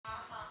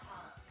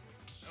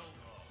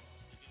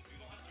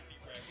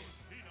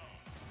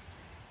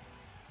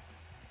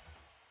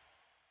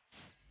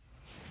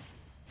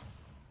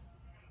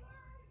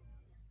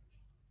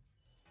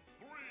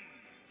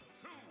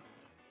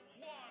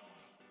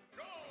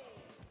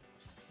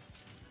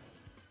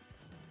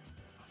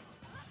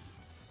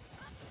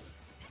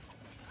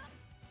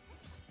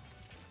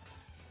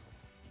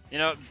You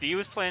know, B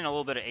was playing a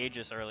little bit of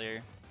Aegis earlier.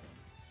 And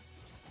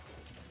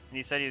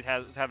he said he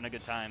was having a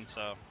good time,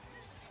 so.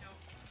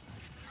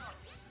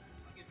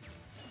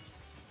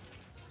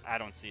 I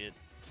don't see it.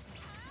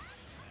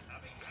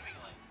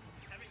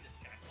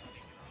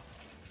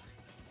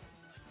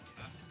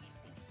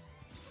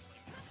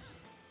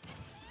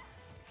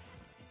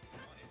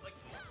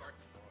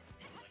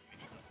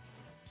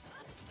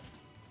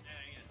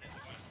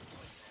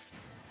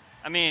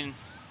 I mean,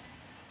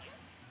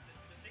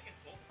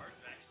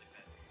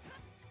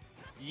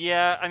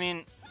 yeah, I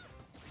mean,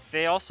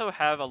 they also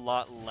have a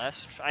lot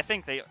less. I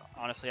think they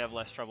honestly have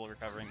less trouble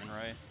recovering than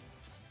Roy.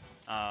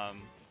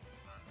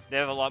 They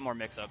have a lot more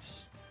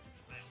mix-ups.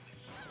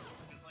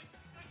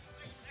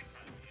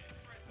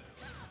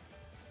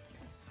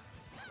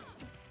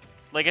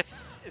 Like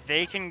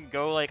they can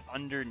go like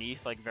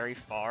underneath like very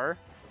far,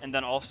 and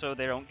then also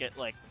they don't get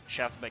like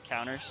chefed by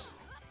counters.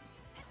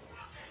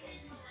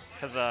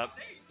 Cause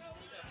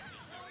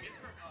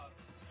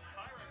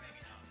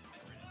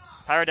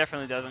Pyra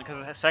definitely doesn't,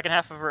 because the second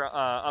half of her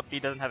up B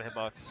doesn't have a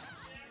hitbox.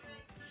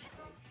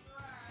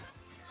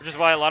 Which is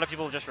why a lot of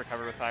people just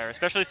recover with Pyra,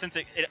 especially since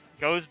it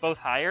goes both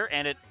higher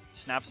and it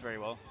snaps very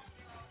well.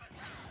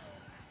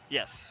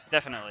 Yes,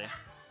 definitely.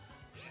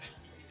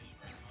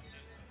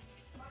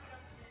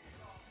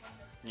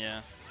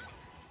 Yeah.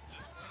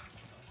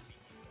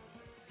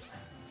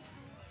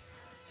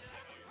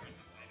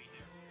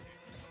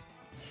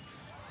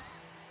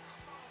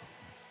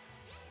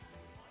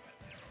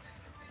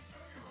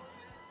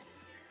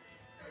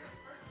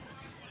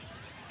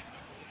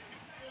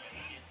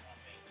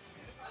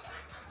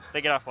 They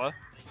get off what?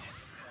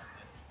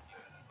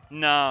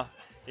 No.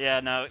 Yeah,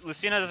 no.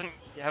 Lucina doesn't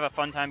have a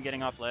fun time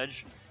getting off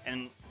ledge,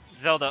 and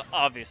Zelda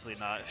obviously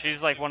not.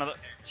 She's like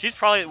she's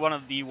probably one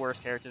of the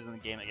worst characters in the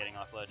game at getting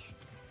off ledge.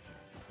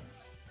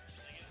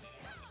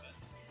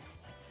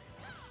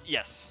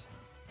 Yes.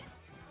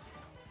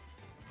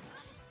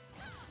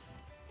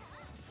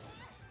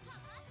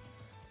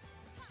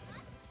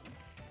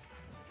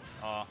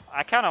 Oh,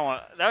 I kind of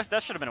want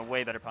that should have been a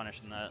way better punish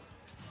than that.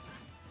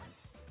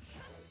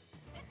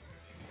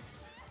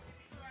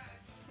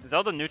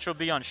 Zelda neutral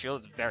B on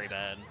shield is very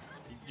bad.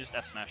 You just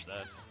F smash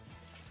that.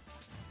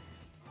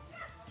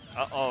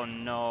 Oh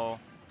no.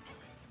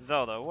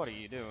 Zelda, what are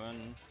you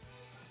doing?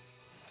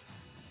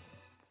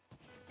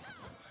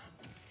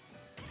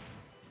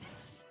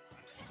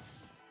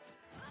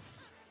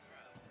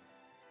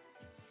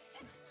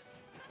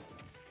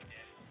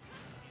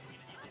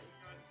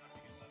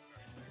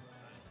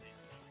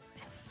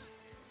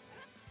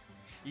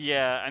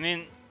 Yeah, I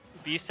mean,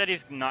 B said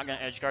he's not going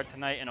to edgeguard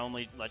tonight and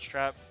only ledge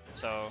trap,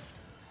 so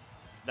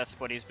that's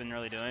what he's been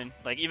really doing.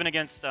 Like, even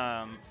against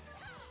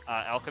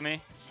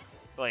Alchemy,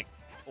 like,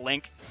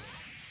 Link,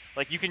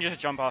 like, you can just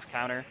jump off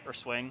counter or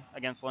swing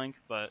against Link,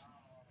 but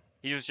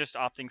he was just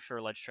opting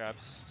for ledge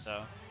traps,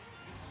 so.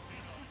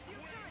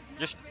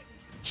 Just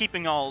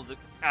keeping all the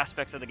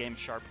aspects of the game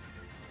sharp.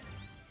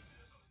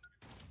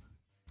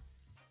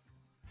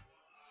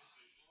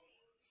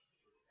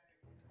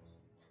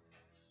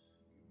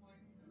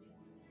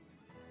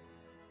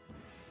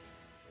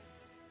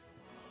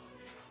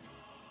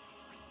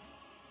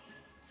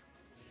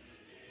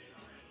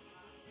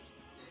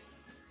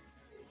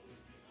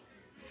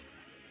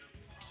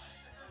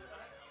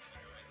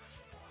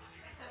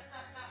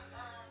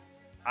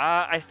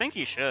 I think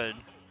he should.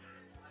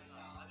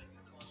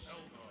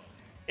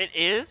 It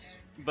is,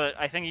 but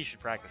I think you should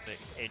practice it,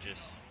 Aegis.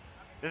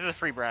 This is a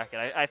free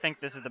bracket. I think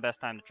this is the best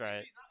time to try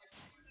it.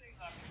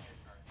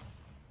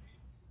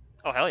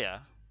 Oh, hell yeah.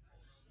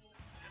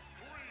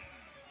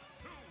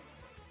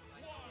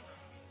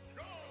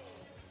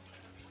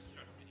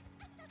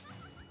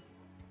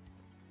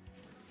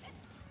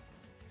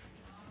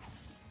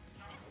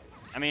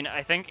 I mean,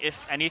 I think if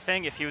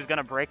anything, if he was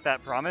gonna break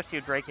that promise, he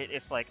would break it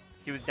if like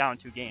he was down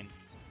 2 games.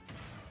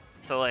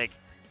 So like,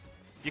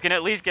 you can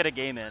at least get a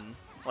game in,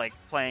 like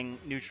playing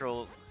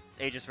neutral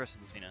Aegis versus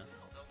Lucina.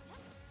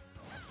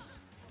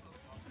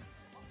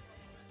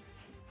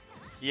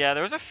 Yeah,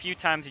 there was a few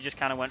times he just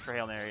kind of went for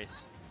Hail Marys.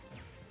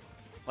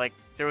 Like,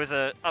 there was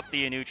a up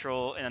B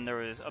neutral, and then there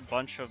was a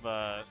bunch of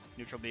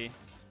neutral B.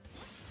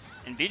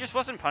 And B just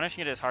wasn't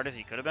punishing it as hard as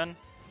he could have been.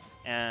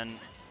 And,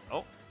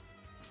 oh.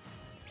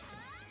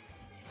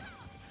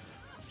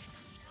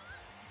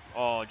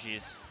 Oh,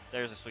 jeez.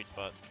 There's a sweet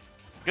spot.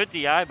 Good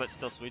DI, but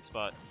still sweet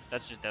spot.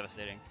 That's just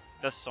devastating.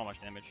 Does so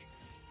much damage.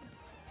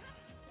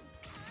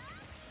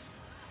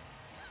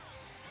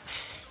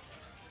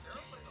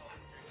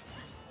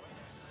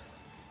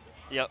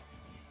 Yep.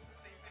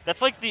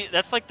 That's like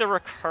the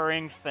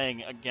recurring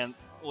thing again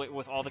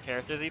with all the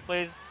characters he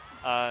plays.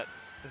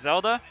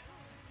 Zelda,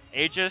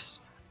 Aegis,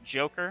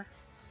 Joker.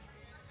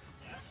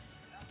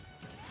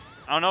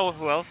 I don't know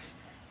who else.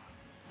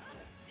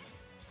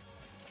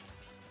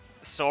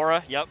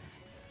 Sora, yep.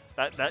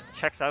 That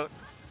checks out.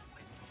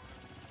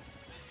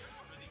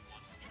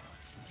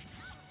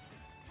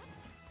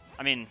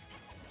 I mean,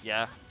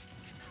 yeah.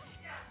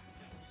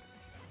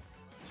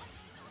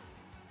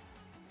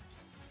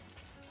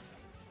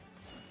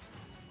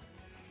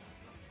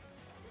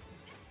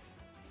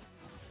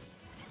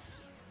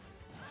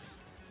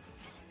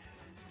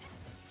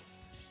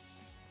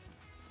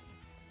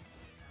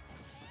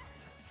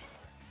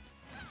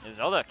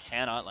 Zelda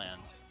cannot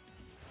land.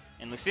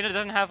 And Lucina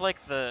doesn't have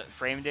like the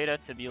frame data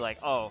to be like,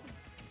 oh,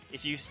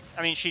 if you,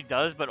 I mean she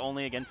does, but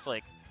only against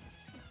like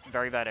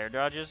very bad air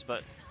dodges,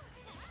 but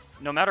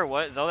no matter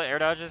what, Zelda air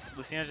dodges,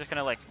 Lucina's just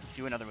gonna like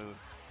do another move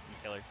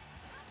and kill her.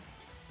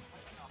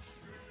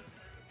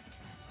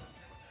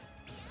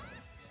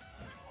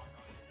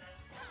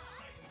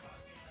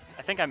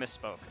 I think I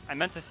misspoke. I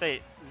meant to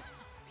say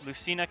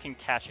Lucina can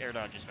catch air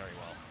dodges very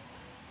well.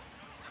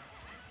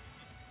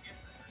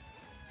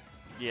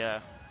 Yeah.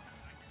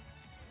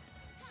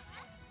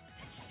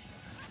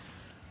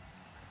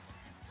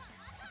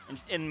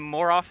 And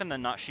more often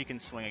than not, she can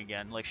swing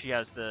again. Like, she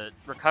has the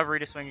recovery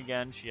to swing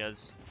again. She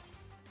has,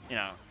 you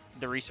know,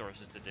 the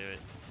resources to do it.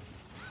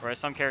 Whereas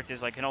some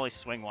characters, like, can only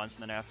swing once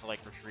and then have to, like,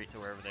 retreat to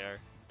wherever they are.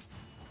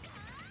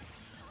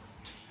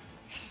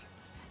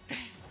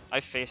 I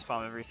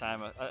facepalm every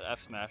time a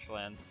F smash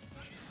lands.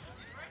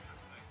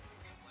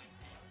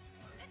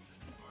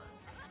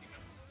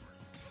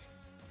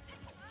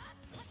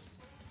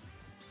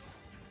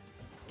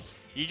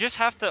 You just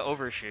have to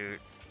overshoot,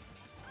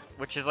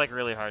 which is like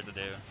really hard to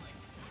do.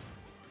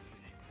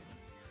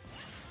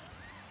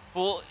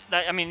 Well,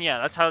 I mean, yeah,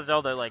 that's how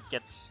Zelda like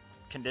gets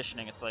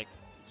conditioning. It's like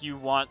you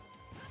want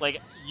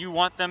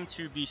them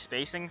to be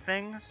spacing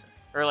things,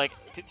 or like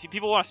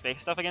people want to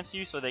space stuff against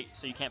you, so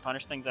you can't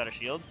punish things out of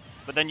shield.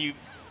 But then you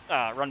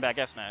run back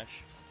F smash.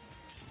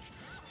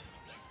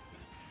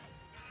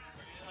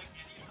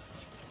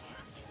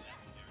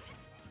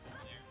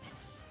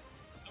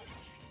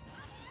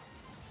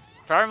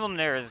 Fire Emblem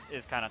Nair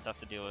is kind of tough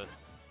to deal with.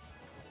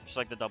 Just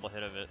like the double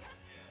hit of it.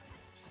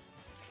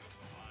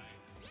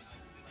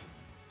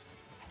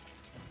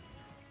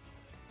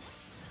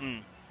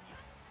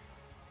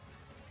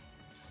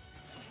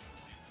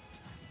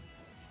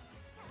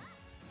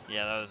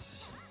 Yeah, that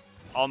was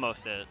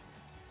almost it.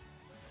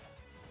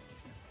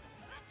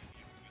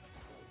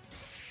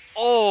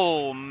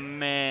 Oh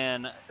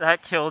man,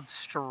 that killed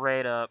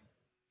straight up.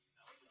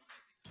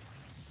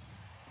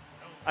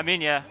 I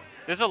mean, yeah,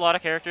 there's a lot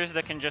of characters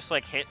that can just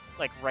like hit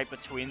like right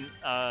between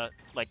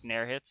like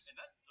Nair hits.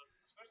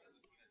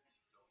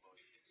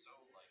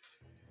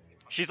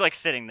 She's like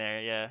sitting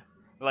there, yeah.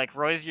 Like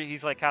Roy's,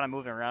 he's like kind of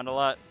moving around a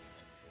lot.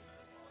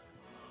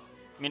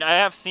 I mean, I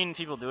have seen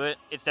people do it.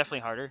 It's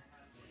definitely harder.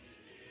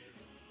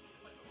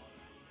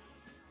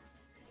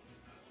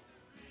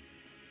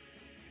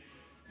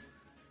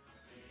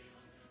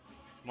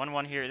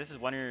 One here. This is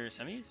one of your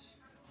semis.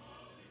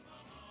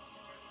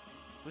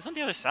 Who's on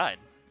the other side?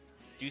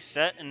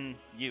 Doucette and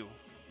you.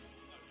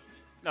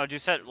 No,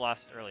 Doucette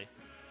lost early.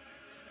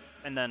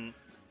 And then,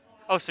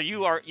 oh, so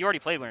you already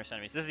played Winter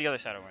Semis. This is the other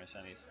side of Winter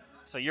Semis.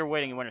 So you're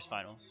waiting in Winter's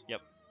Finals. Yep.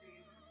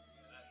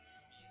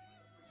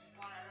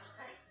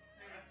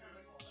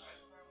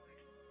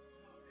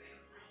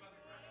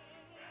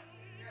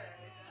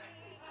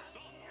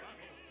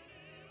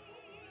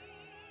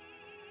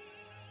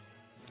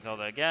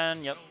 Zelda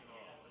again. Yep.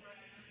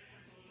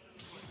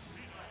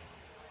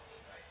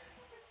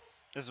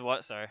 This is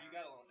what? Sorry.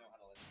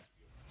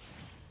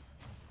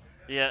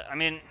 Yeah, I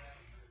mean,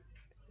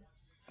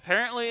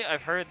 apparently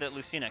I've heard that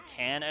Lucina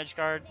can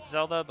edgeguard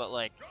Zelda, but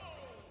like,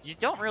 you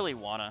don't really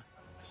wanna.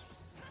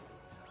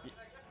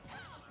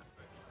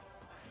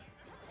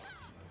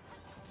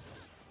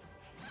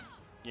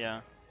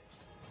 Yeah.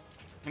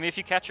 I mean, if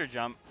you catch her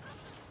jump,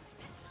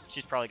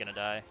 she's probably gonna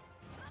die.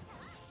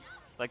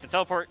 Like, the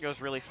teleport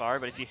goes really far,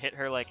 but if you hit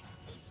her like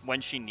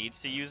when she needs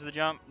to use the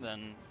jump,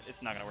 then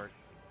it's not gonna work.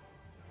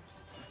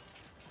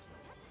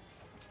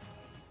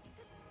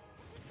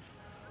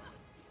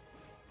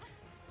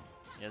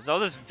 Yeah,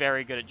 Zelda's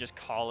very good at just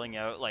calling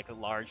out like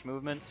large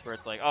movements where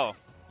it's like, oh,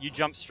 you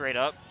jump straight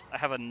up, I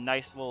have a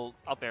nice little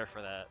up air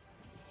for that.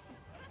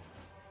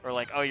 Or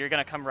like, oh, you're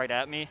gonna come right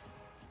at me,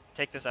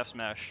 take this F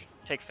smash,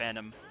 take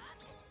Phantom,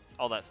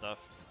 all that stuff.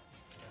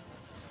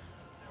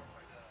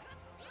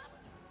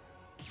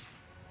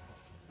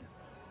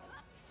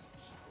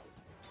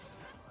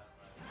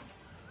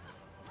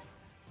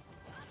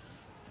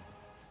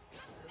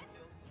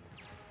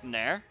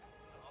 Nair?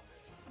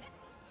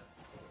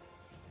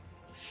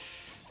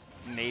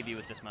 Maybe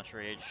with this much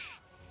rage.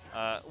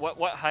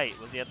 What height?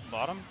 Was he at the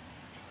bottom?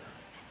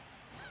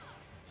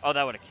 Oh,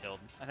 that would have killed.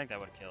 I think that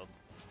would have killed.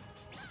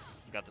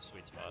 You got the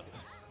sweet spot.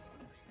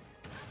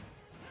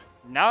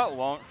 Now it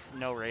won't.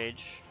 No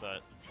rage,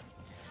 but...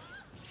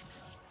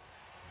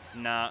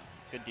 Nah,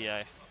 good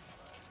DI.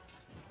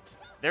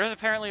 There's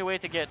apparently a way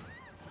to get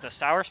the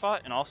sour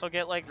spot and also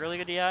get like really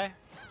good DI.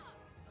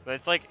 But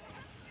it's like...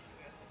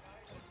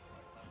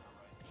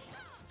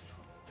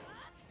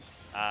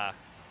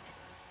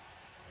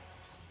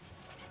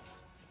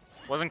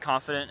 Wasn't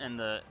confident in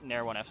the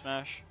Nair 1 F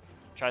smash.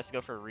 Tries to go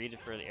for a read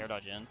for the air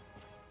dodge in.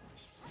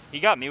 He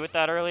got me with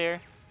that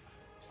earlier,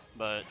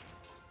 but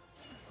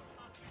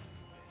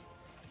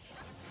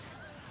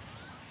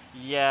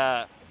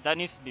yeah, that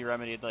needs to be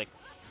remedied like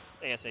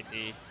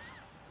ASAP.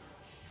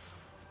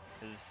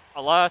 Because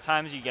a lot of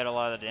times you get a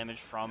lot of the damage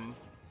from.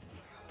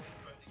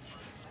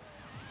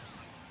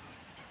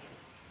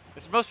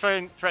 It's the most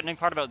threatening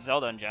part about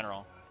Zelda in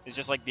general. It's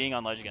just like being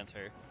on ledge against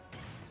her.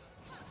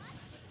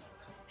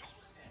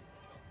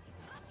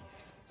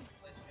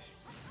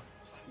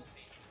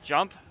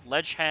 Jump,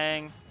 ledge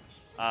hang.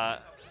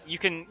 You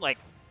can like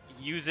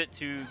use it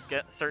to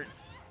get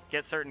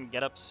certain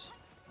get-ups.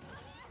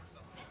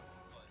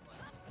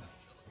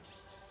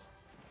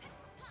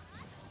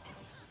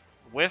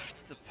 Whiff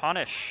the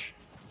punish.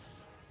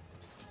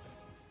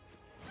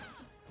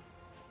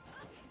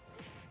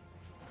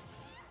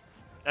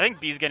 I think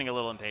B's getting a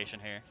little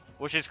impatient here,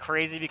 which is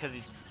crazy because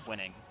he's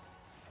winning.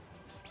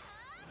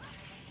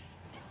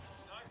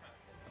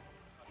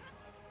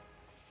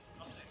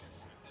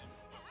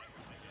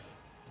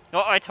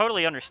 No, I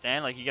totally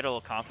understand, like, you get a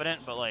little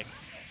confident, but, like...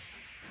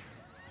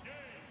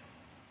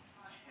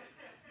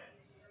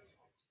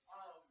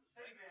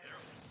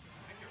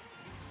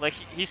 Like,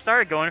 he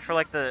started going for,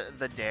 like,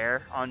 the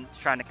dare on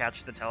trying to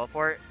catch the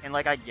teleport, and,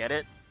 like, I get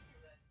it.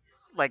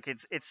 Like,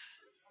 it's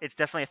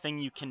definitely a thing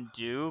you can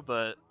do,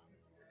 but...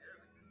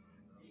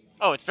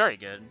 Oh, it's very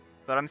good.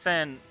 But I'm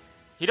saying,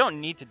 you don't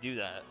need to do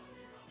that.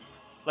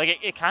 Like,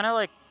 it kind of,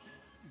 like,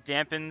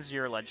 dampens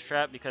your ledge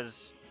trap,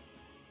 because...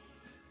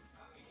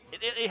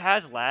 It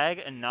has lag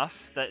enough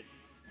that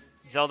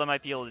Zelda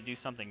might be able to do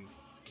something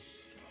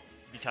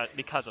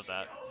because of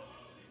that.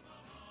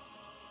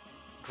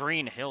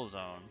 Green Hill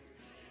Zone.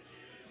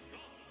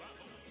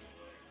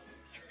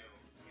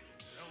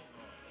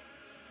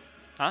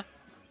 Huh?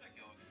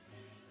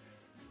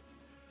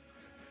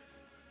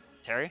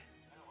 Terry?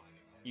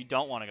 You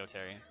don't want to go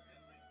Terry.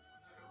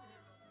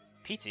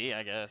 PT,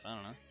 I guess. I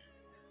don't know.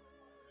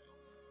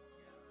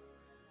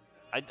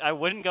 I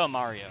wouldn't go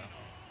Mario.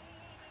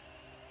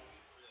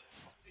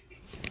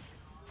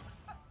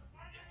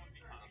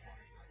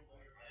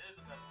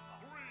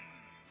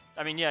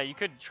 I mean, yeah, you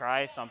could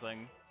try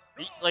something.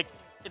 Like,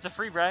 it's a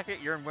free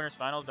bracket. You're in winners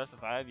finals, best of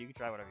 5. You can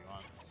try whatever you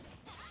want.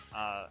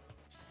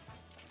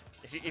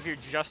 If you're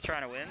just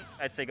trying to win,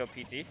 I'd say go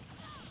PT.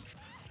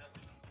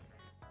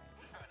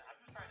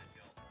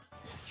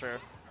 True.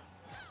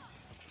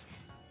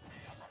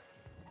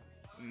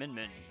 Min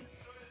Min.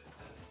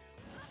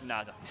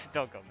 Nah,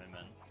 don't go Min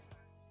Min.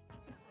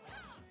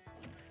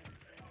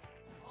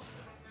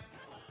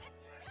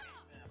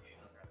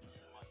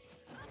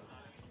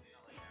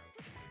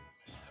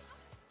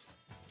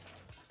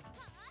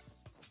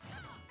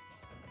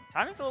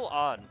 Timing's a little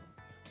odd.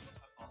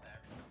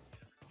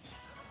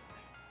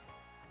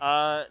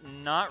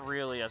 Not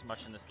really as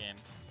much in this game.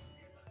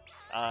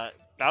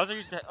 Bowser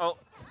used to. Oh,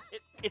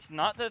 it's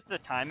not that the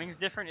timing's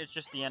different. It's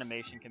just the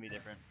animation can be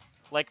different.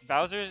 Like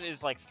Bowser's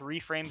is like 3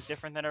 frames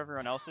different than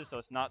everyone else's, so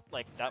it's not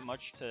like that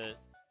much to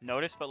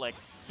notice. But like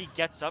he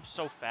gets up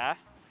so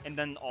fast, and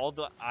then all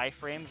the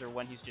iframes are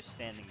when he's just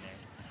standing there.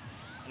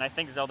 And I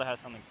think Zelda has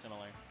something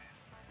similar.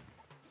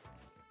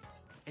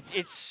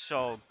 It's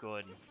so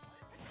good.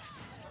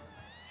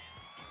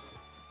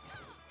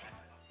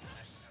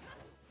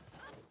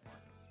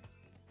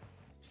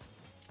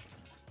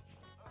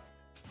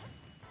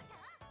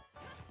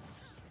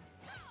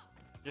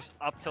 Just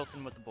up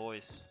tilting with the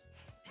boys.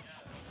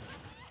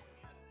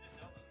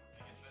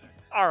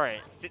 Alright.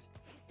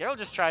 Daryl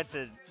just tried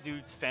to do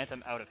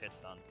Phantom out of hit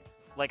stun.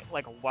 Like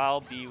while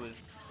B was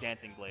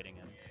dancing blading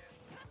him.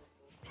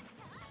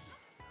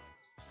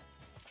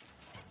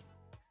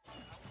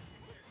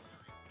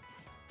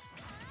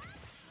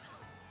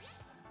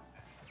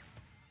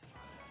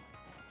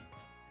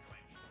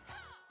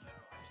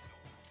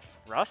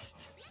 Rust?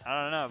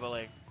 I don't know, but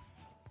like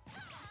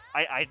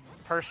I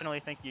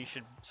personally think you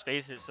should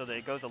space it so that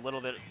it goes a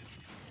little bit.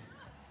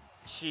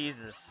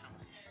 Jesus.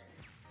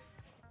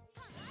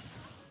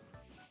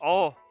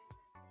 Oh.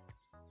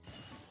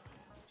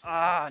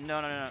 Ah,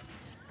 no.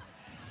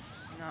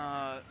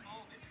 No.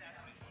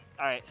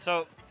 Alright,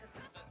 so.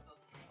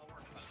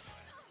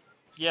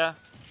 Yeah.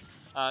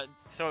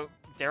 So,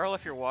 Daryl,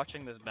 if you're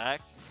watching this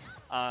back,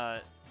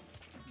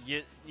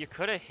 you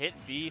could have hit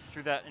B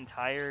through that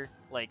entire,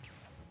 like,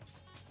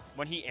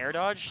 when he air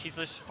dodged, he's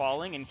just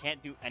falling and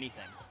can't do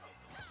anything.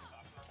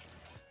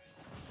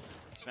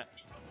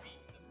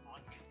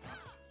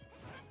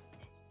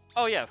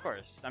 Oh yeah, of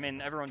course. I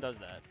mean, everyone does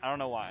that. I don't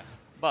know why,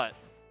 but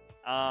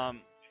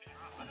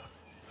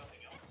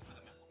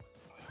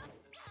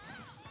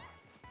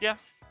yeah,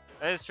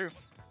 that is true.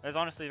 That is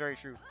honestly very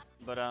true.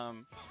 But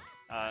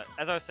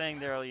as I was saying,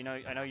 Daryl, you know,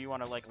 I know you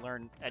want to like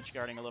learn edge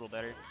guarding a little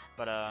better,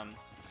 but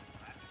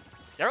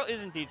Daryl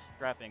is indeed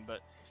scrapping,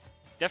 but.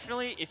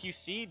 Definitely, if you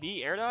see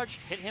the air dodge,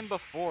 hit him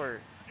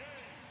before.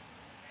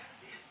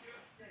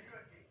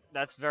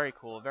 That's very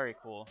cool, very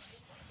cool.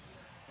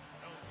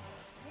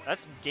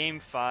 That's game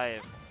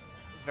 5.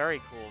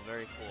 Very cool,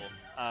 very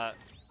cool.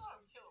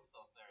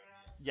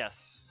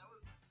 Yes.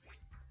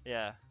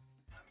 Yeah.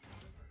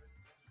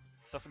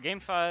 So for game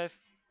 5,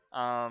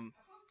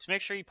 just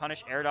make sure you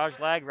punish air dodge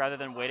lag rather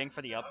than waiting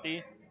for the up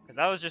B. Because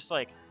that was just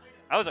like,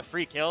 that was a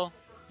free kill.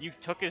 You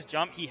took his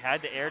jump, he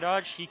had the air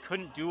dodge, he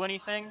couldn't do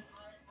anything.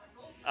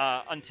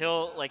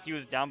 Until like he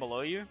was down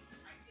below you,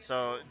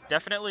 so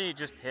definitely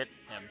just hit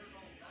him.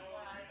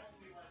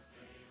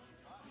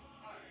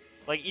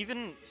 Like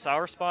even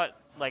Sour Spot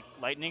like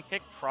lightning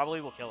kick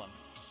probably will kill him.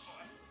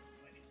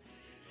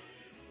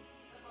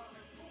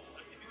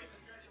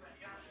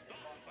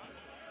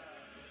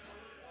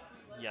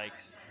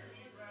 Yikes.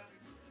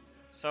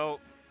 So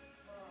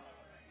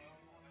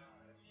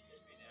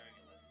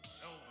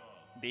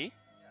B?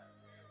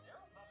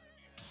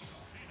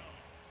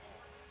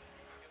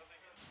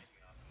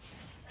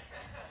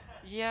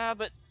 Yeah,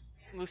 but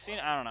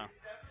Lucina, I don't know.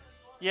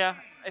 Yeah,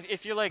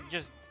 if you're like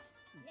just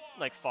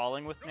like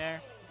falling with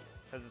Nair,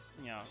 because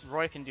you know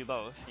Roy can do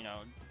both, you know,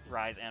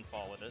 rise and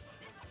fall with it.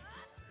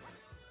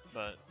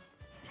 But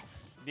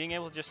being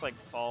able to just like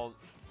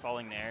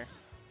falling Nair,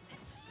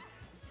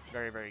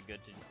 very very good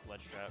to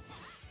ledge trap.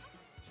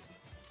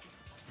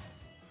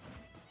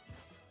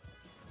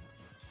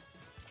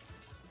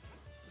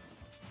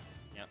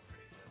 Yep.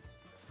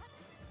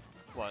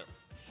 What?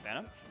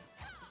 Phantom?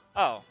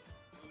 Oh,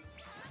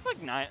 it's like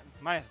 -9,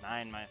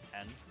 -9,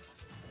 -10.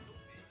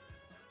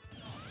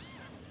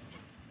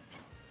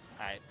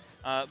 Alright.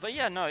 But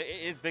yeah, no, it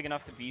is big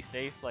enough to be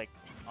safe, like,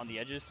 on the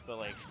edges, but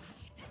like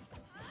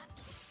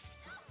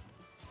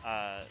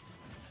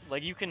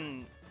you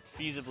can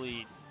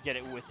feasibly get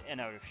it with an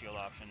out of shield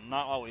option.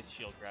 Not always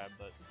shield grab,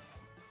 but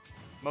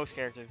most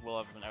characters will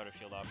have an out of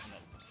shield option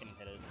that can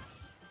hit it.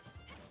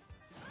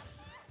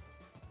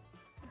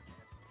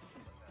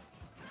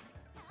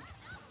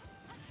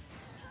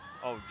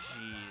 Oh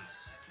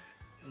jeez.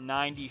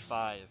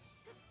 95.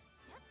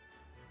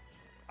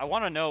 I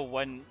want to know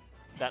when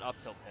that up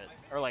tilt hit,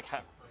 or like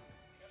how.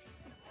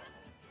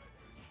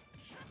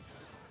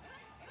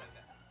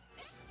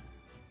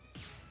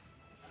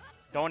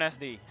 Don't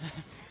SD.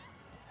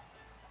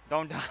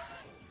 Don't die.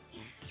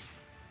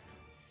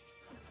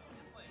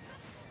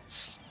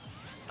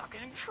 Stop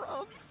getting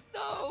trumped.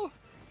 No.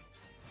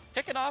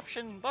 Pick an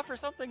option. Buff or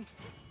something.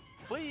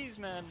 Please,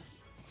 man.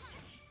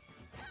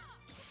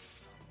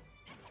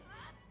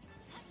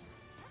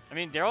 I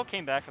mean, Daryl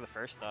came back for the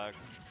first stock,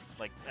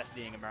 like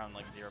SDing him around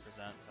like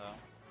 0%, so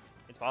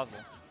it's possible.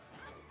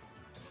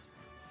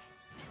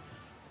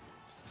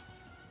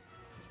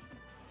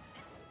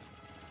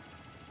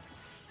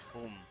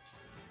 Boom.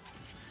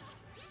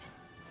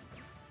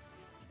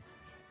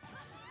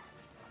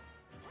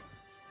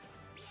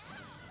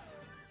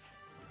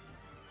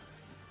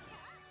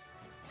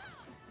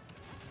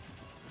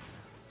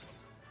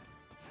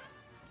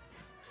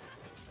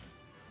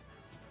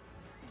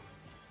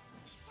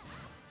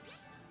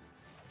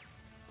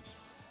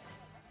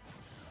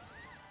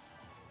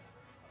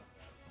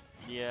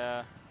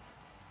 Yeah.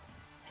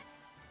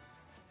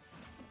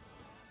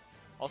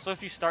 Also,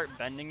 if you start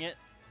bending it,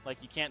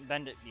 like you can't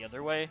bend it the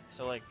other way,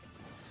 so like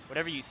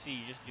whatever you see,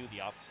 you just do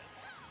the opposite.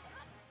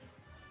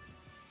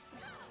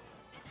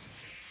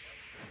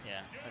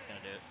 Yeah, that's gonna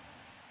do it.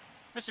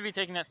 Mr. B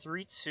taking that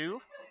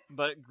 3-2,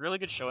 but really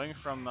good showing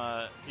from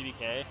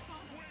CBK.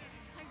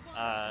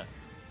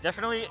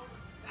 Definitely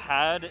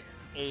had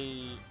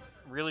a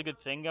really good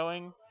thing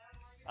going.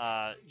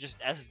 Just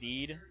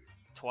SD'd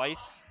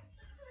twice.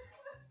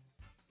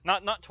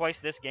 Not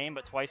twice this game,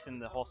 but twice in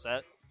the whole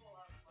set.